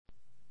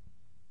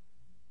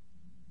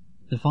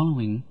The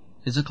following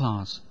is a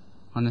class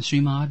on the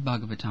Srimad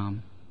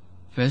Bhagavatam,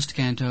 first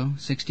canto,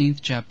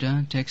 16th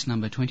chapter, text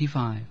number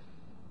 25,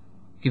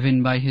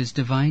 given by His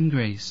Divine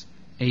Grace,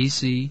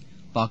 A.C.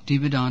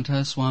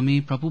 Bhaktivedanta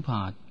Swami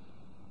Prabhupada,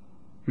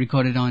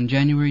 recorded on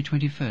January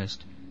 21st,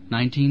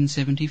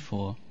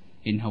 1974,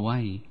 in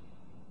Hawaii.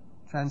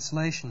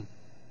 Translation.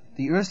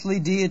 The earthly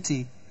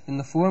deity, in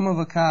the form of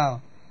a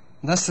cow,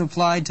 thus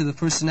replied to the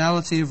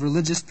personality of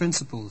religious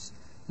principles,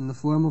 in the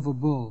form of a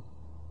bull,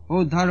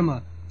 "O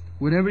Dharma,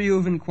 whatever you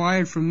have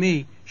inquired from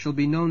me shall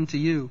be known to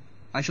you.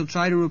 I shall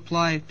try to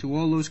reply to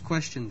all those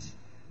questions.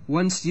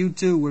 Once you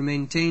too were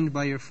maintained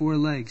by your 4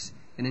 legs,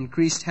 and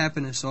increased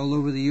happiness all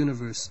over the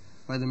universe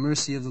by the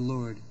mercy of the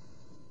Lord."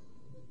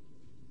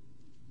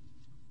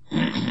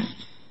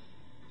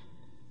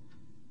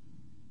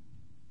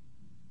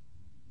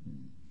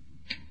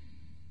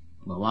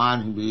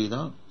 Bhavan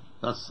Veda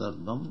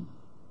Tatsarvam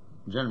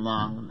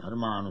Janmang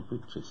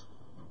Dharmanupikshis.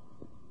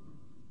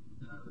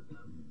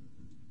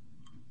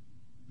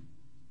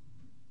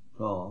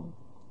 So,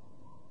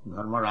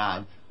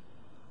 Dharmaraj,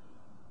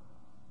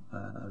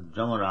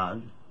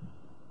 Jamaraj,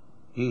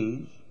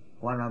 is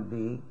one of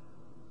the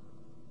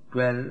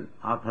 12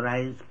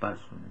 authorized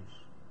persons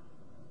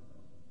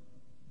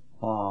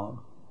for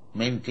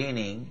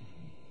maintaining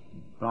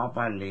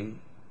properly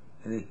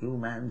the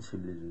human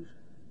civilization.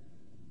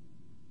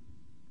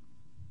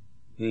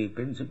 The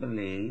principle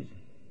is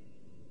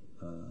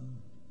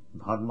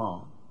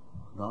dharma.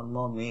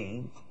 Dharma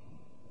means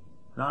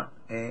not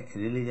a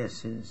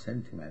religious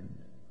sentiment.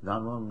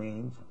 Dharma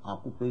means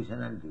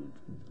occupational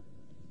duty.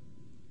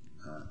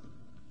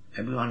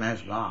 Everyone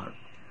has got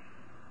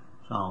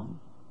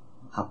some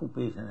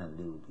occupational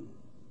duty.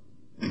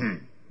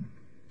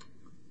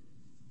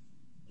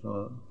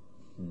 So,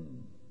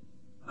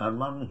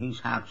 dharma hi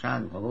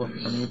sakshat bhagavat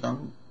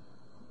pranitam.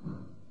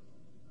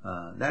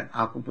 That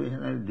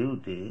occupational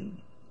duty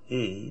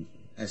is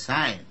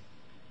assigned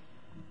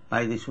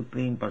by the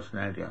Supreme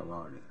Personality of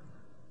Godhead.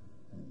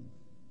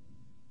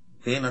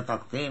 Tena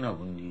taktena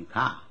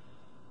bhunjitha.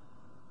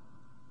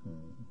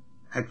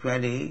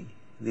 Actually,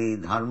 the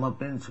dharma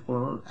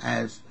principle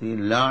as we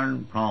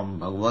learned from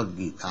Bhagavad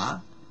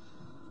Gita,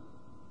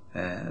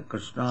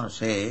 Krishna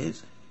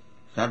says,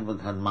 Sarva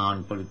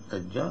dharman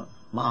parittajya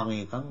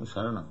mamekam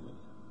saranam.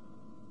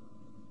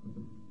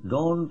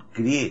 Don't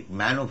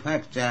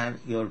manufacture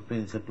your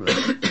principle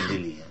of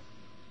religion.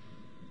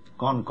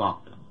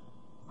 Concoct.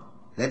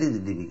 That is the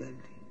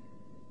difficulty.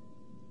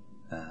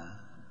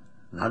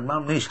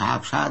 Dharma means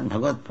sakshat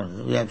bhagavat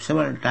pranidam. We have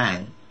several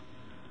times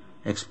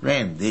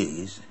explained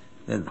this,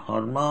 that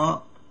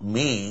dharma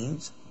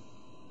means,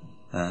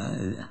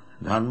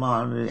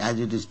 dharma as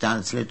it is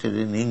translated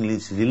in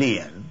English,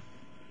 religion.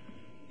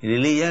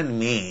 Religion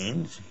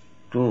means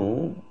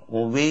to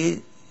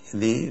obey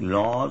the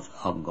laws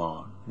of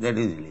God. That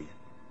is religion.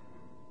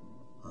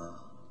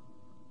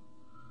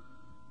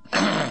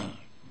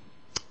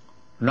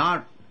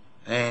 Not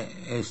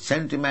a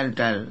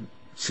sentimental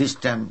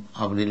system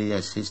of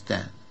religious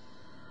system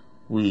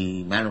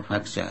we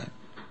manufacture.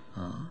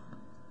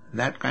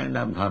 That kind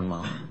of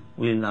dharma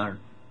will not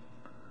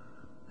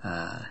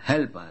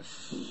help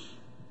us.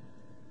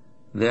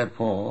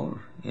 Therefore,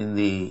 in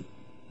the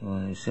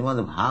Srimad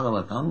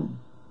Bhagavatam,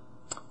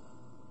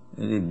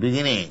 in the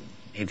beginning,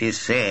 it is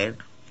said,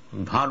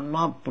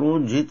 dharma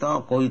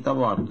projita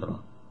koitavatra.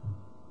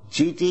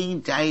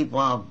 Cheating type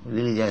of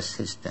religious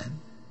system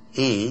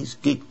is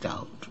kicked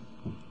out.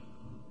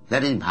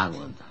 That is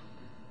Bhagavata.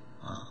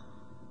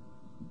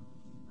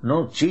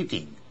 No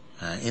cheating.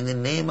 In the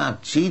name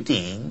of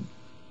cheating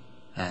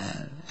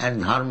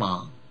and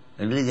dharma,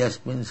 religious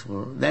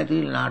principle, that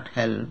will not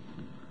help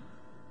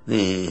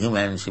the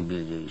human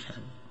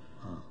civilization.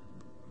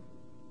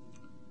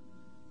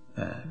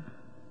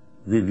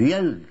 The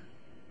real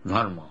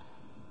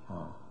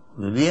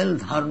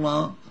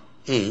dharma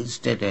is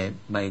stated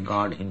by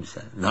God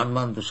Himself.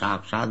 Dharmantu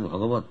sakshat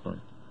bhagavat pranidam.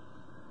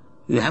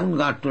 You haven't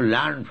got to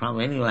learn from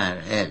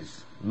anywhere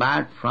else,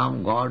 but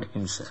from God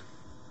Himself.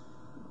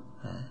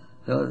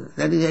 So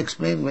that is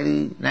explained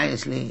very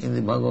nicely in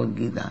the Bhagavad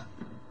Gita.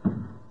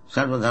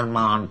 Sarva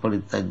dharman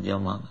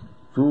parittajya.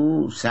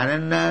 To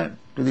surrender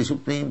to the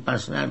Supreme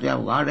Personality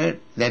of Godhead,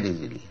 that is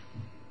religion.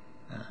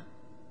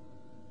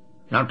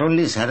 Not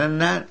only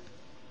surrender,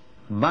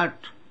 but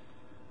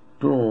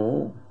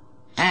to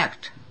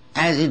act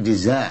as He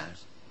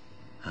desires.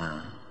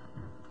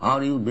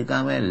 Or you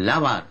become a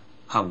lover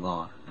of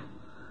God.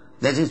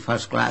 That is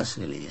first class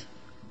religion.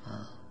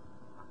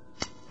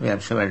 We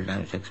have several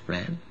times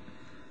explained.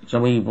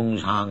 Samai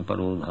pungsang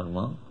paro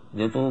dharma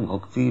jato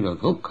bhakti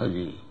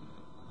radhukhaji.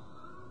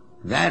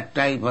 That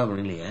type of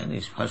religion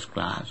is first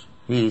class,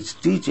 which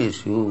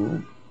teaches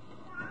you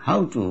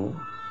how to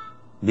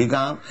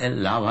become a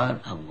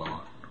lover of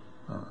God.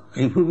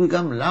 If you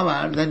become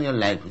lover, then your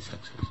life is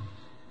successful.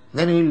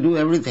 Then you will do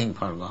everything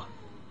for God.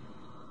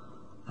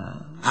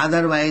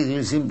 Otherwise, you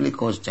will simply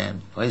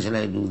question, why shall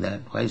I do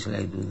that? Why shall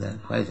I do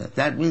that?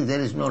 That means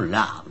there is no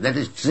love. That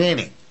is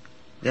training.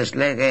 Just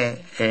like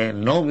a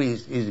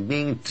novice is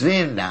being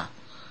trained up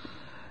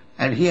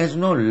and he has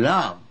no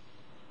love,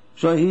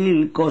 so he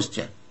will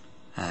question,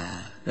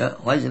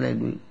 why shall I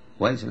do it?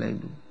 Why shall I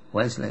do?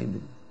 Why shall I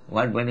do?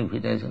 What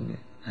benefit I shall get?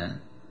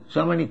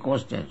 So many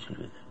questions will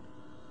be there.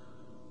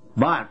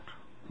 But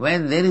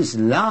when there is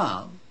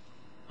love,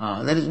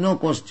 there is no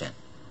question.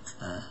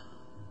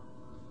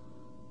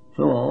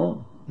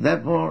 So,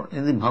 therefore,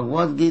 in the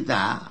Bhagavad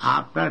Gita,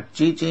 after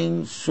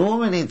teaching so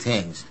many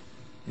things,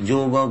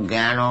 yoga,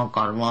 jnana,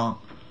 karma,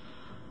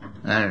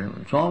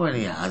 and so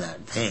many other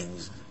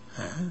things,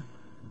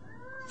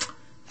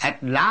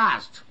 at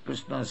last,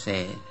 Krishna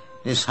says,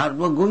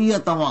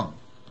 Sarvaguhyatamam.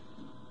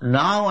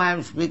 Now I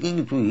am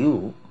speaking to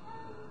you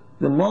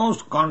the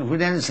most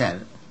confidential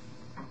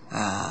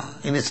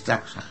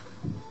instruction.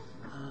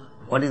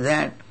 What is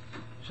that?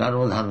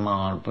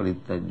 Sarvadharman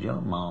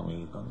parityajya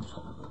mamekam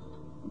saranam.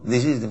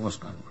 This is the most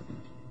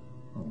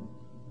confidential.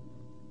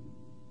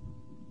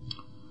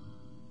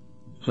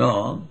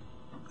 So,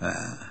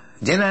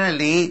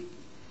 generally,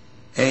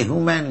 a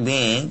human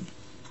being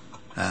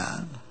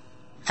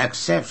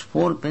accepts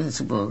four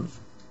principles,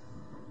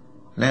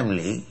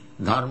 namely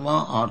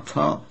dharma,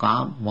 artha,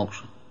 kam,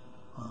 moksha.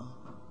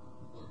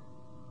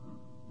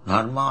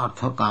 Dharma,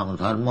 artha, kam.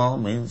 Dharma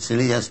means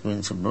religious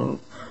principle.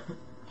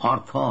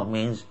 Artha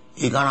means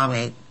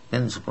economic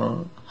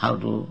principle, how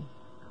to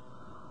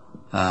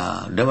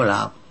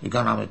develop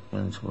economic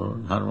principle.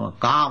 Dharma,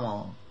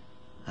 kama,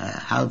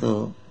 how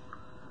to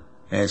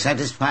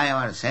satisfy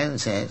our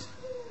senses,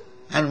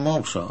 and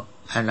moksha,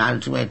 and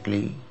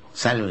ultimately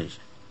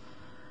salvation.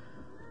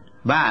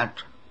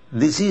 But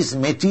this is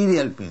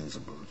material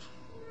principles.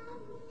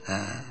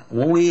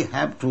 We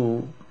have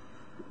to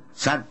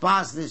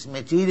surpass this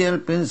material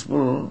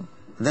principle,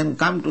 then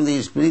come to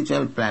the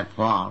spiritual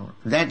platform.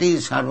 That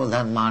is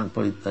sarvadharman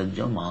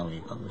parityajya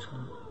mamekam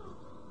saranam.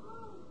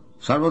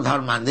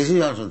 Sarvadharman, this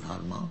is also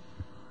dharma.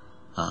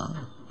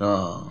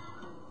 So,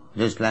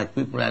 just like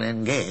people are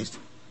engaged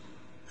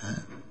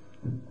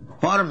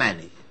for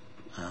marriage.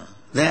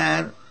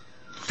 Their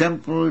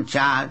temple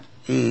church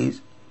is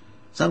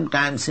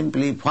sometimes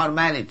simply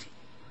formality.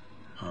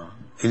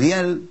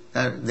 Their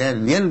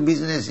real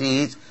business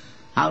is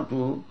how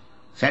to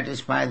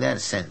satisfy their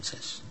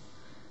senses.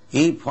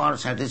 If for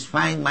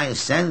satisfying my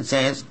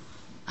senses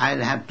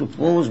I'll have to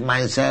pose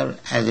myself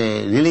as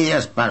a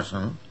religious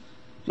person,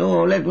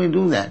 so let me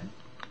do that.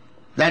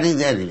 That is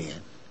their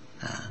religion.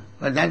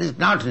 But that is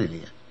not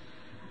religion.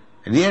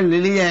 Real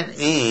religion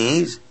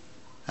is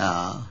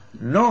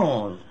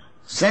no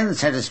sense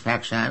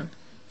satisfaction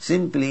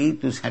simply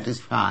to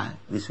satisfy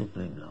the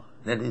Supreme Lord.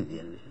 That is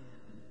real religion.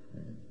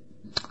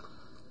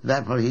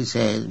 Therefore he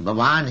says,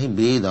 Bhavan hi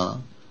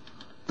veda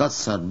tat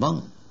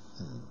sarvam.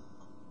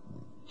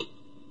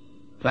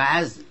 So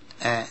as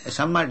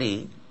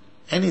somebody,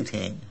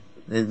 anything,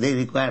 they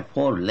require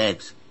four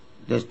legs,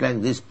 just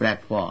like this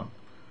platform.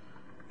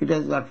 It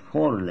has got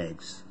four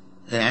legs.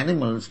 The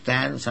animal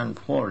stands on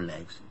four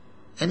legs.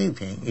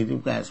 Anything, it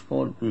requires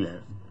four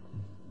pillars.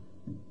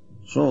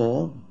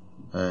 So,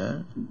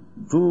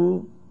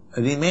 to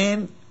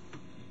remain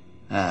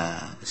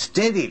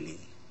steadily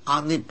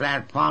on the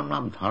platform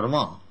of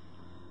dharma,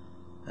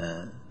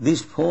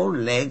 these four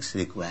legs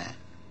require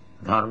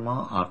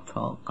dharma,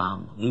 artha,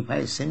 kama. If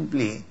I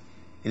simply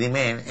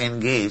remain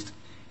engaged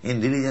in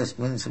religious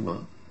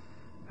principle,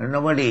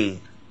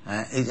 nobody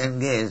is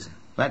engaged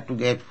but to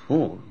get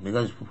food,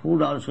 because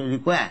food also is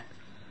required.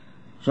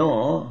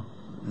 So,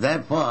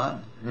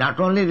 therefore, not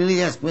only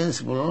religious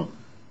principle,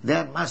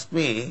 there must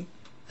be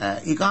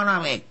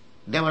economic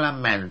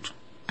development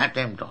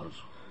attempt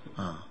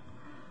also.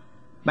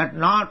 But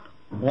not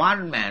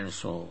one man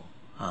so.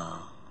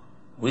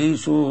 We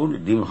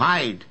should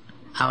divide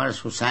our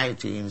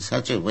society in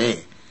such a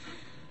way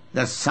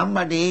that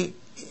somebody,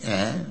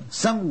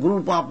 some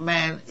group of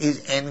men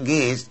is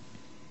engaged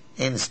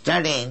in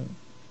studying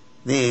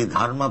the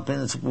dharma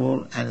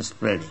principle and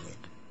spreading it.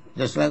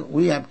 Just like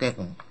we have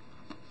taken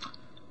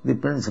the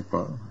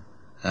principle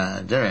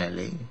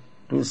generally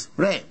to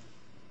spread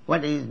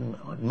what is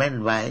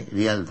meant by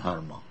real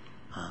dharma.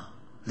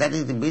 That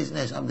is the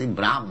business of the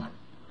Brahman.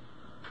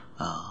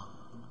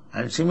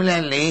 And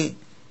similarly,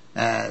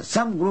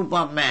 some group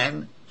of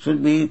men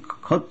should be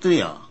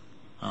Kshatriya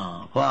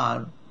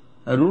for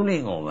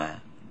ruling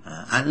over.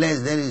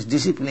 Unless there is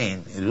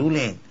discipline,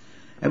 ruling,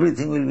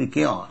 everything will be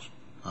chaos.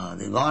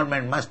 The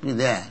government must be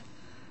there.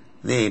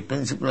 The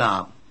principle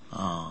of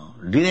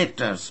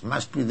directors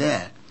must be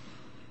there.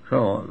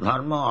 So,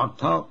 dharma,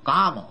 artha,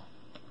 kama.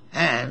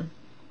 And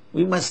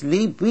we must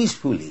live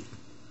peacefully.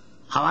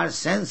 Our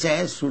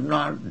senses should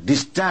not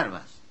disturb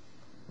us,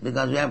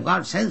 because we have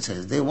got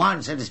senses. They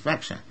want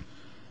satisfaction.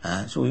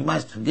 So we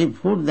must give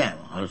food them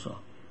also.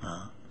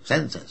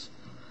 Senses.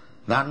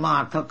 Dharma,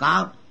 artha,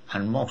 kama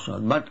and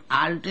moksha. But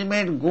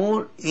ultimate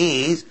goal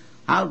is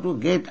how to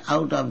get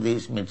out of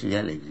this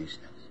material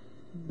existence.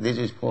 This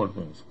is four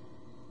principles.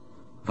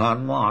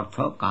 Dharma,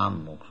 artha,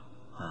 kama,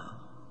 moksha.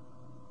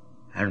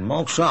 And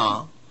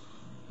moksha,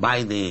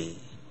 by the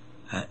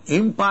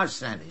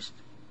impersonalist,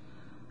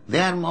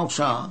 their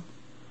moksha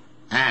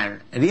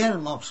and real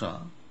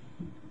moksha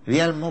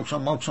Real moksha,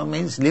 moksha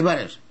means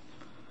liberation.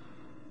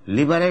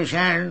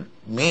 Liberation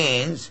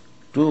means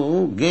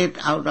to get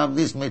out of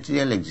this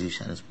material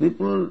existence.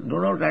 People do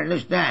not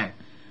understand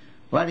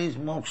what is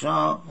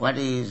moksha, what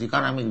is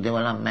economic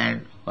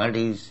development, what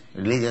is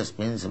religious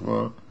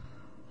principle.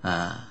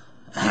 There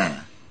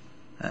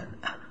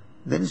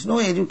is no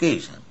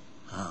education.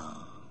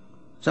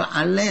 So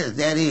unless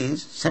there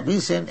is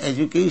sufficient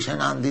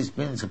education on these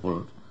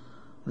principles,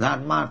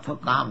 dharma, artha,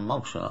 kam,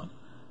 moksha,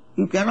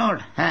 you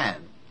cannot have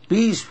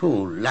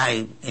peaceful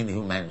life in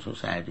human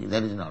society.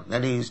 That is not.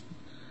 That is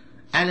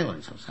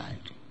animal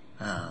society.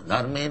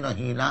 Dharmena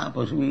hina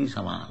pasuvi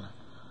samana.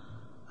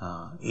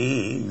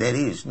 If there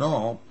is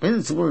no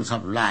principles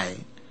of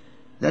life,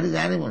 that is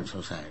animal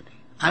society.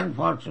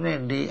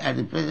 Unfortunately, at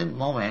the present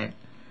moment,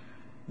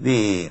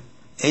 the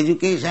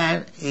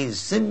education is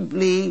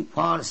simply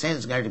for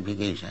sense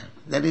gratification.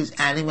 That is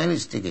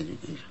animalistic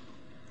education.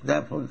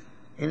 Therefore,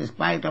 in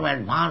spite of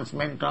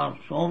advancement of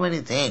so many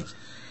things,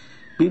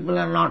 people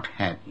are not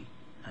happy.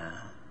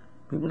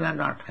 People are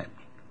not happy.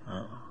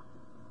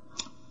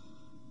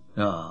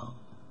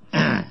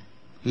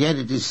 Here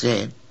it is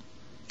said,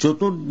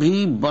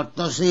 Chaturdhi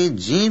vartase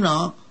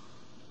jena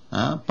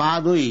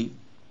padoi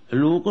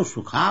loko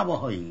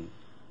sukhavahai.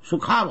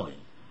 Sukhavahai.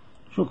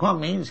 Sukha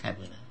means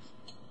happiness.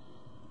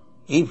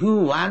 If you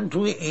want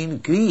to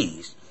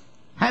increase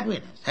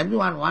happiness,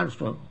 everyone wants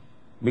to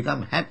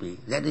become happy,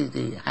 that is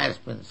the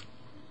highest principle.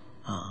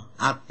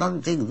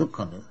 Attantik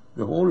dukkha.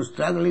 The whole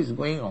struggle is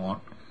going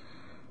on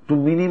to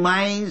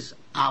minimize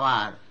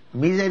our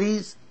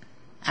miseries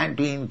and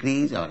to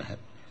increase our happiness.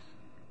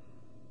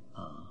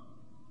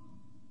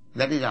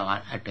 That is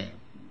our attempt.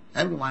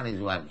 Everyone is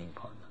working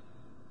for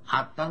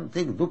that.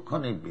 Attantik dukkha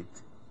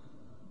nivritti.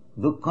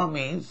 Dukkha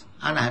means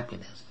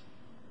unhappiness.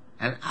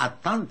 And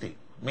attantik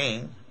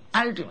means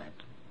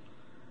ultimate.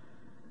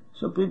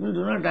 So people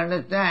do not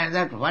understand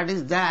that what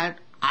is that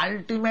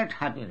ultimate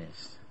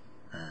happiness.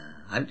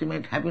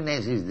 Ultimate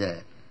happiness is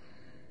there.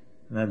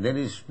 Now there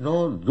is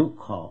no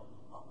dukkha.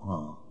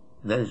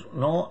 There is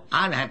no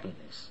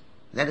unhappiness.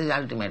 That is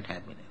ultimate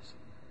happiness.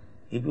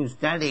 If you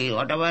study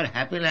whatever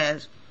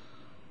happiness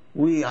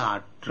we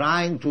are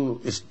trying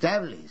to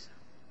establish,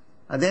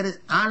 there is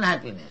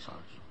unhappiness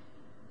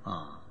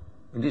also.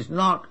 It is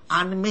not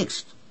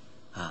unmixed.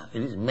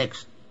 It is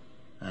mixed.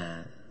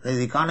 There is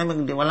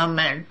economic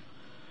development.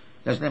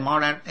 Just in a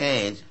modern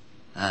age,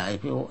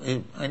 if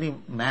any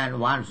man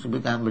wants to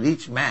become a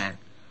rich man,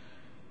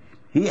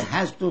 he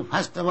has to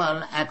first of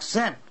all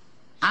accept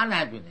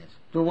unhappiness,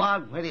 to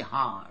work very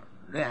hard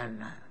day and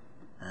night.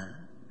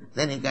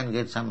 Then he can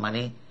get some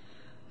money,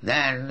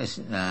 then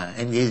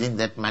engaging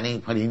that money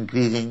for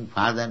increasing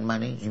further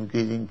money,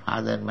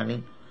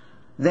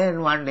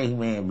 then one day he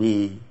may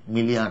be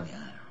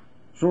millionaire.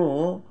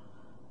 So,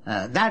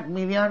 that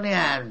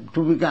millionaire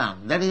to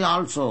become, that is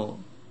also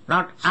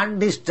not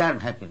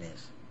undisturbed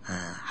happiness.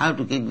 How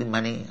to keep the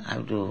money,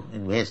 how to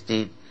invest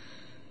it.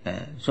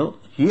 So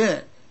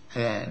here,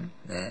 in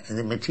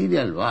the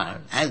material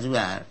world, as we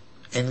are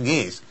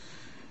engaged,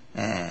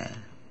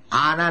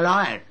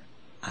 unalloyed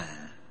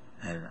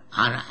and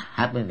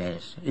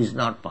unhappiness is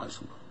not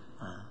possible.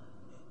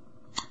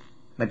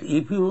 But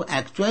if you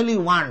actually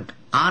want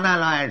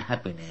unalloyed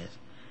happiness,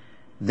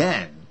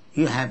 then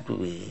you have to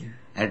be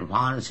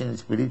advanced in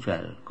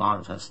spiritual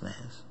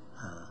consciousness.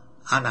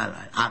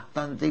 Unalloyed.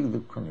 Attantik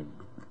dukkha nivritti.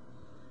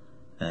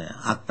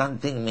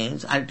 Attantik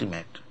means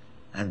ultimate,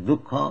 and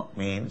dukkha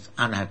means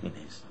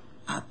unhappiness.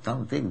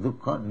 Attantik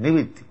dukkha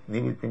nivritti.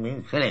 Nivritti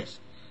means finish.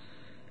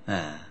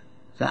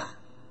 So,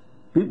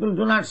 people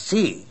do not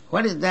see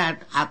what is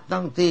that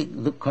attantik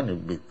dukkha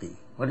nivritti.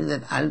 What is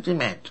that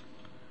ultimate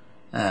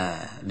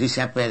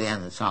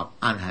disappearance of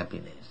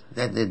unhappiness?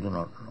 That they do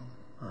not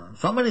know.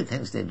 So many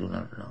things they do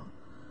not know.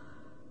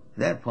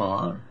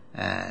 Therefore,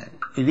 it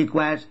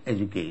requires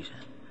education.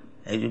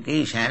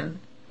 Education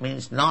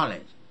means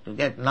knowledge, to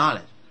get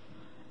knowledge.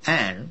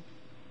 And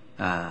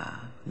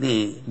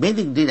the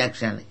Vedic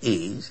direction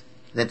is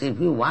that if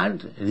you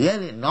want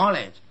really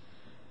knowledge,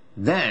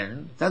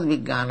 then tad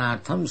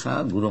vijnanartham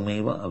sa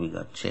gurumeva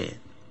avigachet.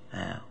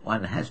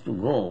 One has to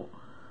go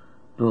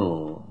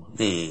to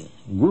the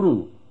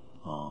guru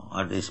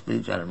or the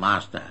spiritual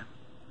master.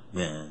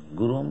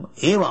 Gurum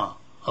eva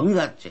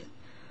avigachet.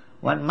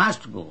 One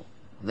must go.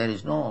 There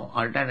is no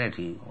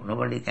alternative.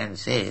 Nobody can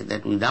say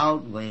that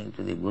without going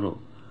to the guru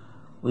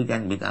we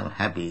can become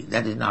happy.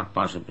 That is not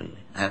possible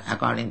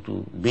according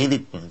to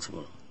Vedic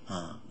principle.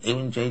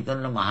 Even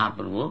Chaitanya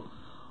Mahaprabhu,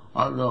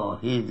 although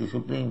he is the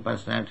Supreme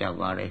Personality of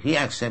Godhead, he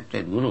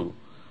accepted Guru.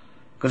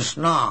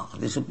 Krishna,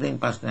 the Supreme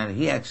Personality,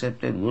 he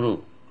accepted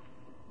Guru.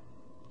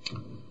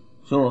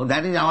 So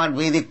that is our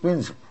Vedic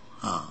principle.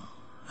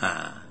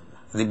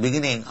 The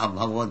beginning of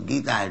Bhagavad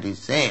Gita it is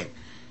said,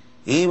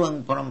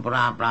 Evang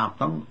parampara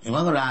praptam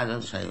imang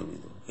rajarsayo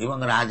vidu.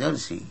 Evang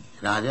rajarsi.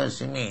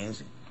 Rajarsi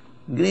means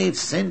great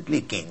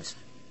saintly kings.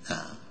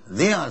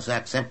 They also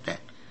accepted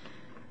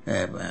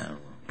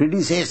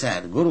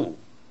predecessor, Guru.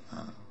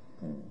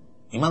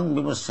 Imam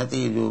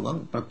vivassati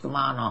yogam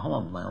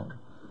pratmanaham abhayam.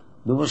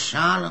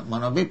 Duvashan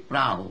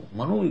manaviprahu,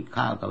 manu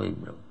ikha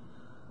kavibrahu.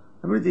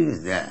 Everything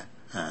is there.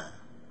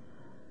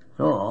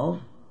 So,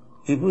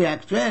 if we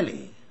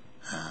actually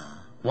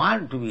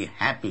want to be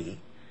happy,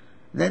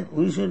 then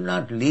we should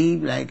not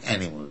live like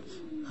animals,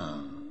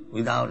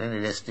 without any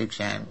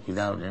restriction,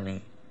 without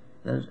any...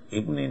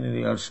 Even in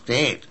your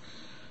state,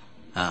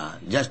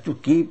 just to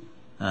keep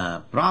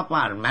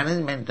proper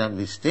management of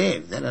the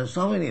state, there are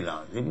so many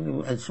laws.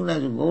 Even as soon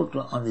as you go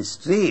on the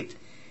street,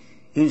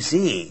 you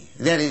see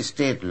there is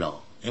state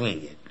law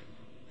immediately.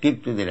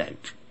 Keep to the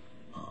right.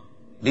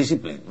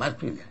 Discipline must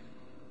be there.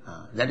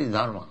 That is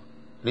dharma,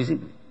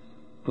 discipline.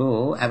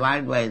 To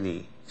abide by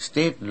the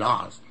state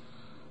laws,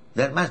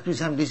 there must be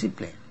some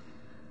discipline.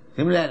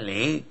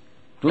 Similarly,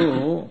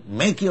 to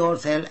make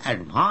yourself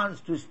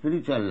advance to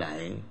spiritual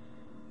life,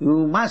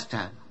 you must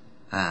have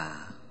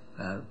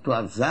to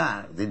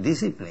observe the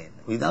discipline.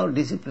 Without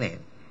discipline,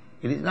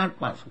 it is not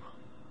possible.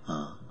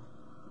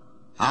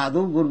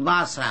 Adu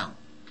Gurvasram.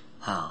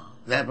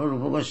 Therefore,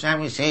 Rupa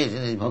Goswami says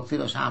in his Bhakti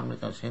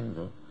Rasamrita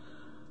Sindhu,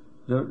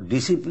 the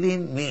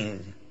discipline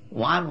means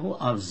one who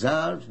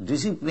observes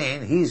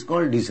discipline, he is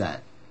called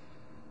disciple.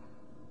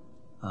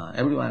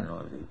 Everyone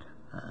knows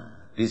it.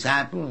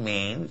 Disciple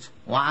means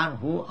one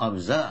who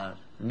observes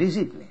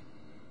discipline.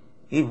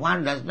 If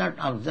one does not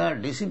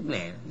observe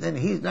discipline, then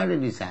he is not a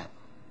disciple.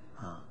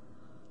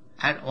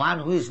 And one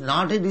who is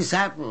not a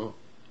disciple,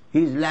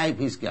 his life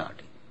is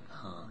chaotic.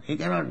 He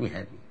cannot be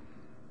happy.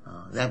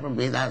 Therefore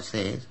Vedas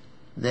says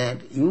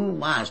that you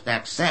must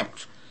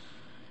accept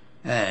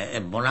a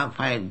bona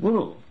fide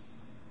guru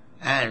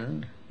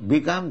and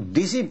become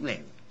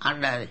disciplined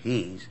under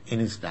his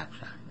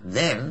instruction.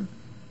 Then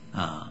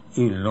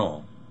you will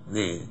know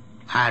the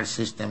higher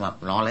system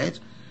of knowledge,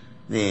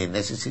 the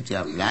necessity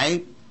of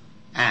life,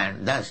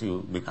 and thus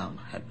you become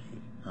happy.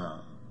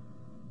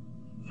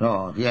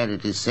 So here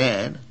it is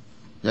said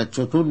that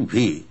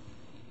Chaturdhi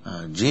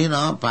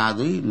jena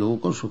padui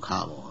loka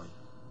sukhavoi.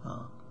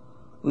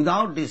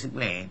 Without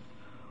discipline,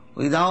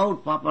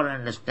 without proper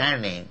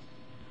understanding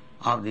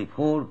of the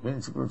four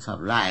principles of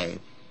life,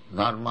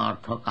 dharma,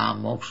 artha,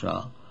 kama,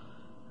 moksha,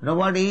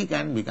 nobody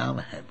can become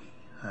happy.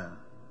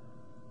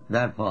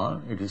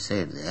 Therefore, it is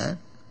said there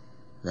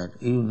that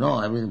you know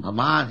everything.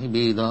 Bhaman hi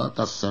veda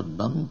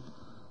tassarvam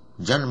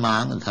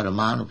janman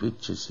dharman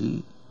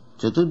upicchasi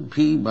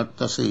chaturdhi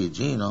vartase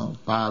jena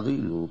padui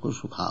loka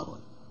sukhavai.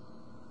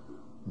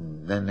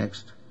 Then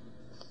next.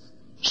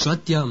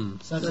 Satyam.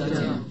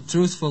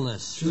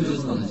 Truthfulness.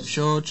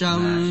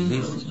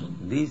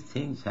 Shocham. These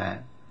things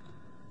are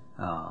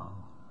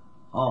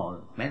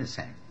all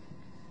mentioned.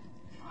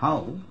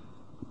 How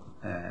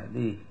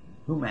the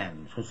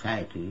human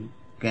society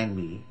can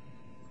be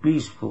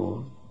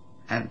peaceful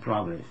and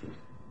progressive.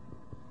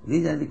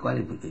 These are the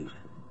qualifications.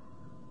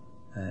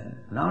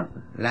 Not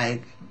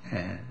like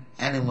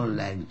animal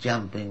like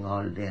jumping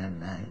all day and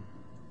night.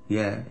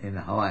 Here in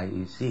Hawaii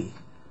you see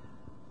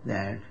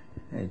that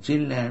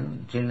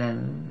children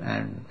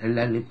and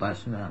elderly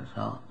person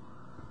also,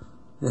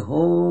 the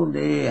whole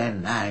day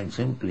and night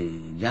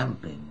simply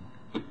jumping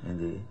in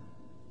the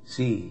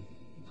sea.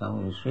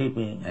 Someone is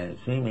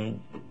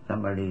swimming,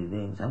 somebody is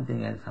doing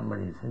something else,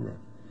 somebody is doing that.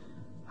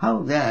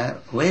 How they are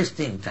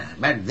wasting time,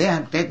 but they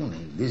have taken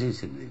it. This is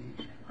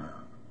civilization.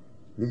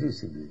 This is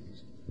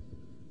civilization.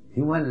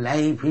 Human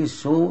life is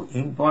so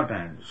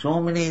important, so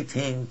many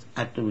things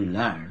are to be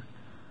learned.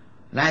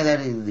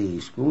 Neither in the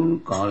school,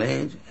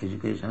 college,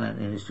 educational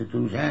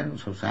institution,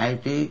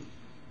 society,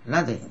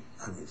 nothing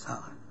of this sort.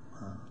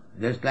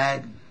 Just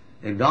like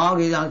a dog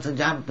is also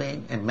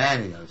jumping, a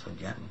man is also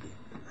jumping.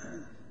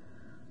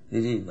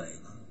 This is going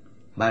on.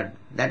 But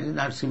that is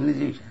not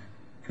civilization.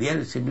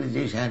 Real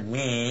civilization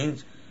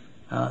means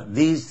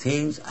these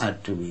things are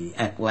to be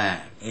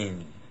acquired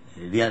in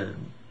real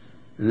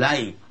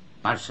life,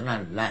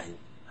 personal life.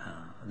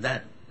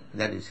 That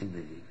is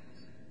civilization.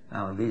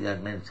 Now these are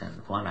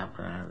mentioned one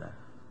after another.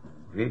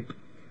 Read.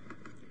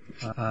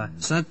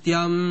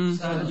 Satyam.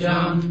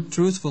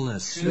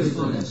 Truthfulness.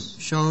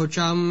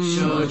 Shocham.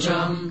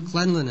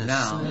 Cleanliness.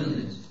 Now,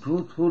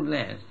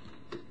 truthfulness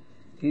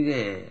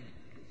is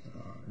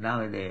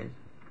nowadays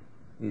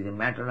is a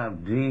matter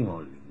of dream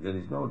only. There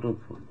is no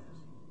truthfulness.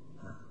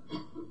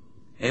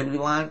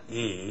 Everyone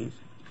is,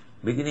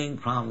 beginning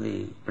from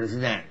the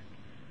president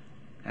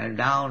and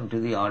down to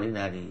the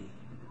ordinary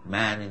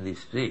man in the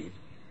street,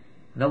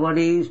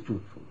 nobody is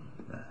truthful.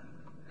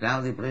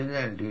 Now the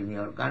president in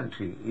your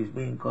country is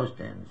being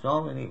questioned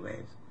so many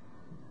ways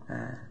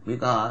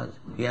because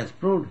he has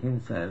proved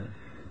himself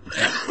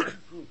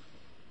truthful.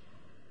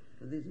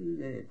 So this is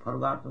a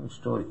forgotten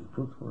story,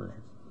 truthfulness.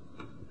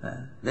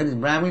 That is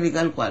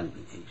Brahminical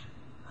qualification.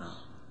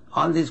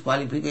 All these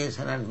qualifications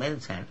are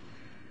mentioned.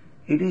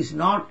 It is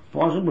not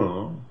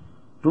possible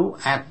to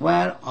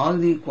acquire all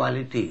the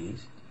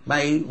qualities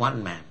by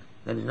one man.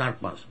 That is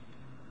not possible.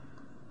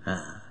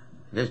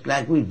 Just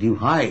like we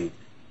divide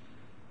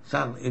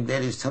if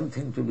there is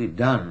something to be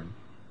done,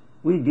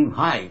 we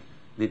divide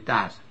the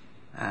task.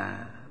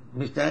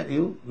 Mister,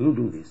 you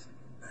do this.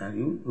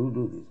 You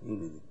do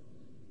this.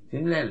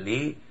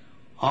 Similarly,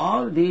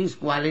 all these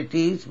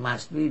qualities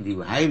must be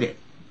divided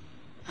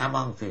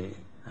among the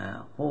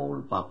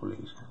whole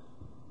population.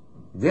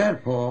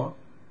 Therefore,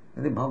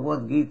 in the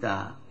Bhagavad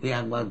Gita, we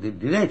have got the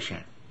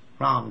direction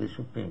from the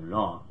Supreme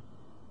Lord.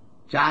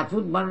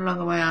 Chatur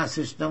Varnangamaya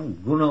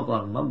system guna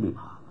karma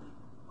vibhava.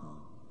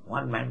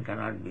 One man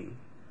cannot be.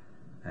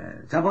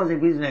 Suppose a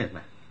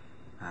businessman,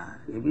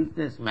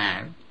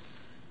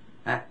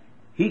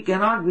 he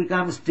cannot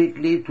become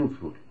strictly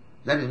truthful.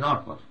 That is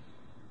not possible.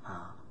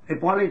 A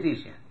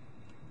politician,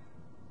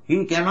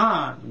 he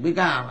cannot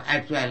become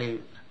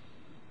actually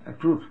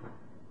truthful.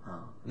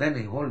 Then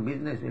the whole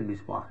business will be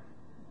spoiled.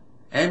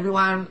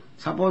 Everyone,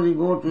 suppose you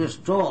go to a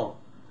store,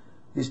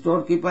 the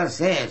storekeeper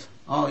says,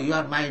 "Oh, you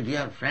are my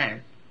dear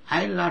friend,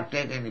 I will not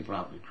take any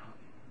profit from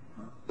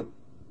you.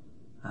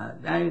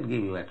 I will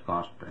give you at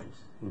cost price.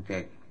 You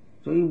take it."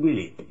 So you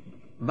believe.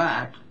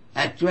 But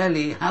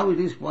actually, how it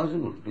is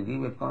possible to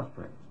give at cost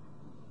price?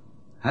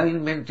 How will you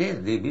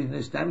maintain the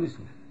business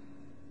establishment?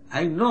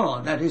 I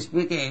know that he is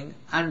speaking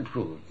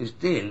untruth.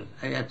 Still,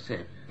 I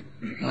accept.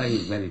 He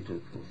is very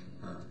truthful.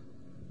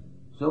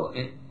 So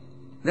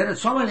there are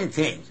so many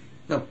things.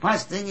 The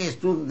first thing is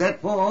truth.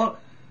 Therefore,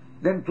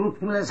 then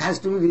truthfulness has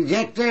to be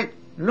rejected?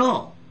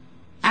 No.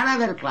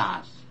 Another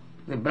class,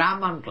 the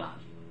Brahman class,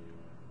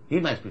 he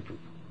must be truthful.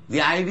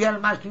 The ideal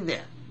must be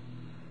there.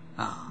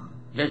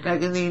 Just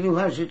like in the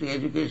university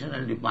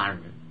educational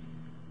department,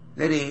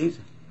 there is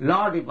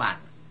law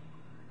department.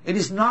 It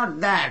is not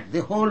that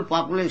the whole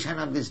population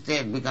of the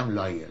state become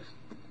lawyers.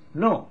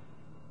 No.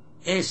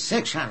 A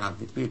section of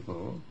the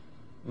people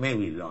may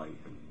be lawyers.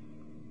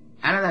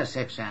 Another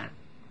section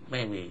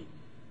may be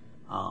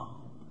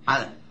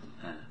other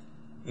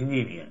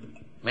engineer,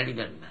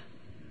 medical man.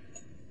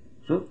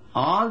 So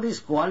all this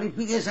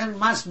qualification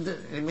must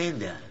remain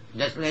there,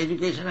 just like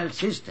educational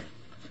system.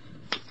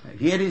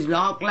 Here is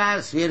law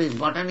class, here is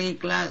botany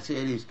class,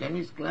 here is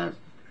chemist class.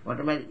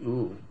 Whatever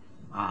you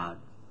are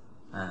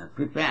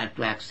prepared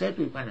to accept,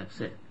 you can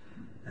accept.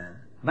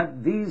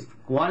 But these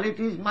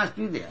qualities must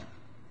be there.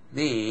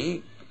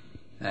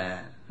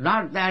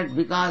 Not that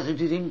because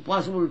it is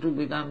impossible to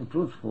become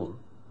truthful,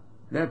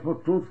 therefore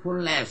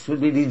truthfulness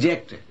should be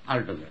rejected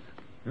altogether.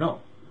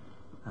 No.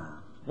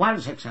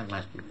 One section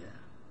must be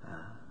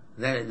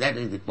there. That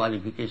is the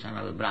qualification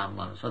of a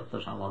Brahman,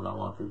 Sattva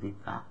Samadama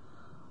Titikha,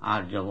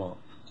 Arjava.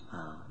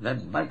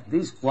 But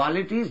these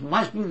qualities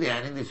must be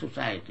there in the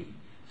society,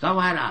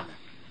 somewhere or other,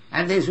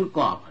 and they should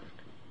cooperate.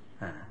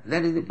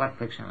 That is the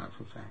perfection of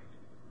society.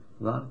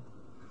 Go on.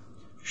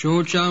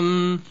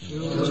 Shocham,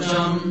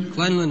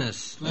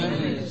 cleanliness.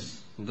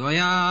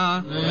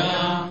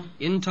 Dvaya,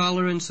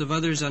 intolerance of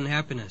others'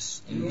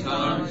 unhappiness.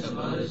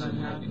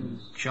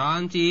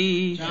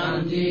 Shanti,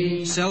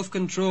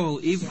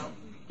 self-control,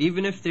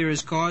 even if there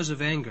is cause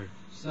of anger.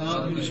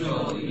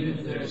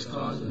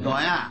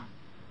 Dvaya,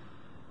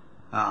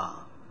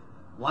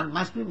 one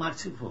must be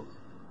merciful.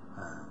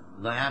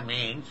 Dvaya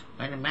means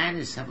when a man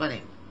is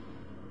suffering,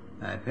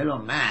 a fellow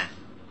man,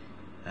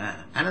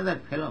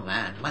 another fellow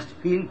man must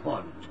feel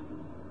for it.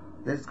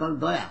 That is called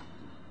daya.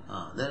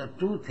 There are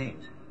two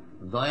things,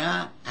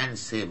 daya and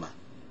seva.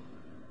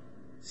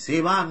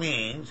 Seva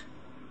means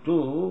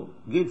to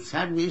give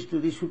service to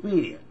the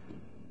superior,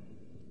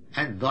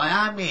 and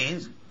daya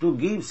means to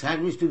give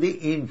service to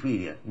the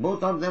inferior.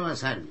 Both of them are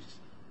service.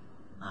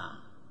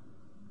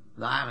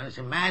 Daya means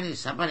a man is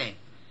suffering,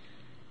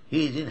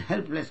 he is in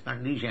helpless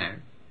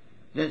condition,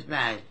 just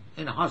like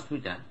in a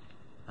hospital.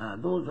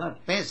 Those who are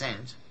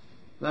patients,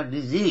 who are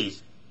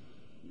diseased,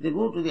 they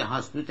go to the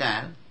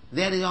hospital,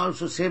 there is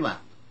also seva.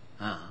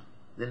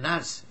 The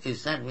nurse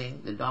is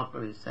serving, the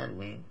doctor is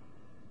serving,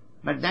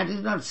 but that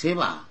is not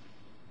seva,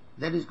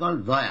 that is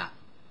called daya.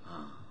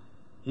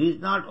 He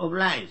is not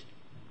obliged,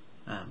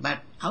 but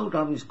out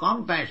of his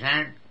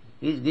compassion,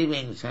 he is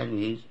giving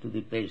service to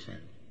the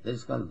patient. That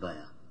is called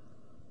daya.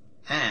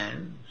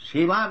 And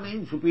seva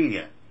means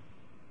superior,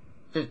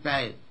 just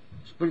like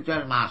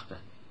spiritual master.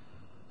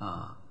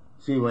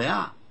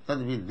 Sevaya, tad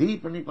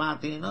vidhi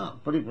pranipatena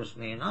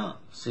pariprasnena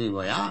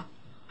sevaya.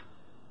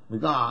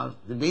 Because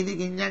the Vedic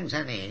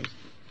injunction is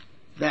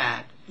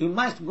that you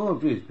must go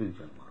to a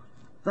spiritual master.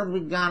 Tad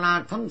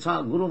vijnanartham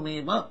sa guru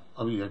meva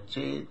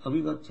avigached.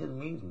 Avigached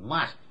means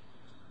must.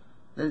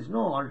 There is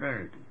no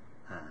alternative.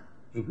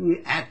 If you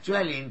are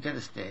actually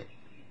interested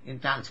in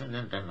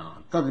transcendental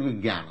knowledge, tad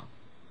vijnanam.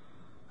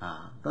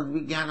 Tad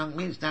vijnanam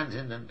means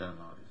transcendental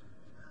knowledge.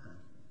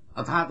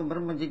 Athata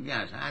brahma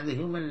jigyasa, and the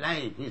human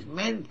life is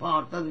meant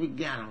for tad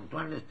vijnanam, to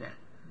understand.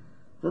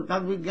 So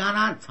tad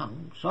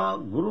vijnanartham sa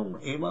guru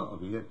eva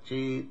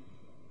avigached.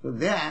 So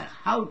there,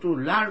 how to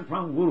learn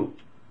from Guru,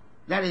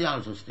 that is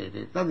also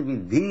stated. Tad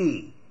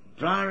vidhi,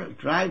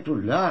 try to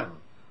learn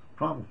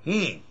from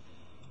him.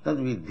 Tad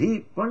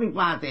vidhi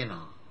pranipatena.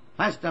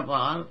 First of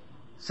all,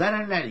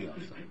 surrender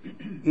yourself.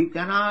 You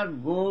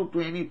cannot go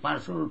to any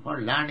person for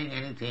learning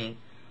anything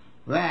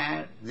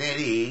where there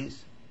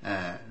is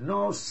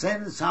no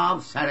sense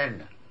of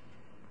surrender.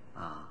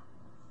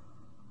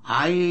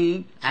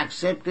 I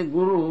accept a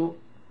guru,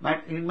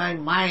 but in my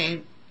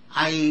mind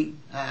I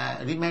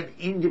remain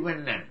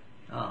independent.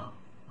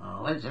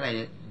 when shall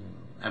I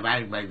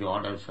abide by the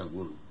orders of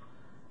Guru?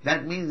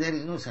 That means there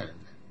is no surrender.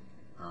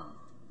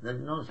 There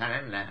is no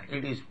surrender.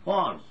 It is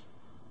false.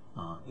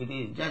 It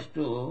is just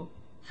to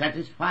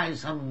satisfy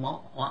some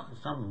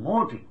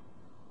motive.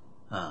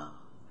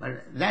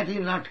 But that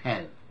will not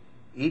help.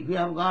 If you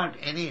have got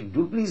any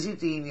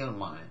duplicity in your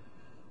mind,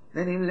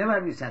 then you will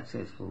never be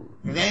successful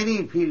in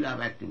any field of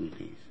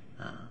activities.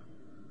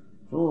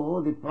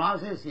 So the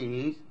process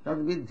is that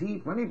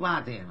vidhi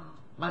pranipatena,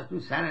 must be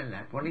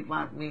surrender.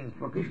 Pranipat means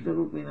prakishta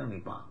rupina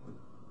nipat.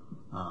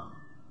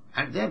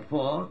 And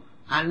therefore,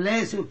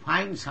 unless you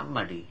find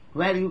somebody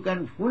where you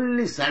can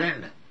fully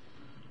surrender,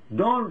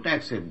 don't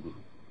accept Guru.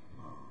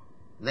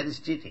 That is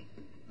cheating.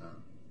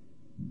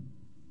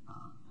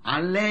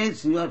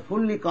 Unless you are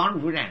fully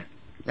confident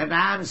that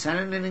I am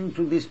surrendering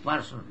to this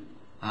person,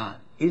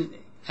 he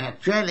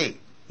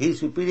is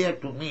superior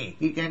to me,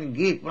 he can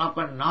give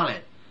proper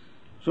knowledge.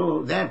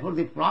 So therefore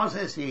the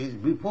process is,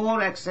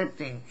 before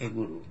accepting a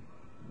Guru,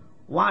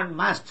 one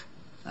must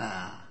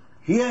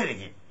hear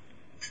him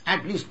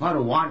at least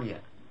for 1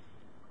 year.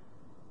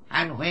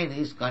 And when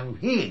he is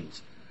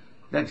convinced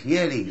that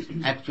here is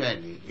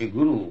actually a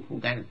Guru who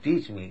can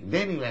teach me,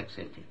 then you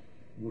accept him.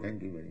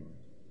 Thank you very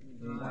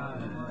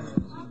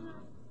much.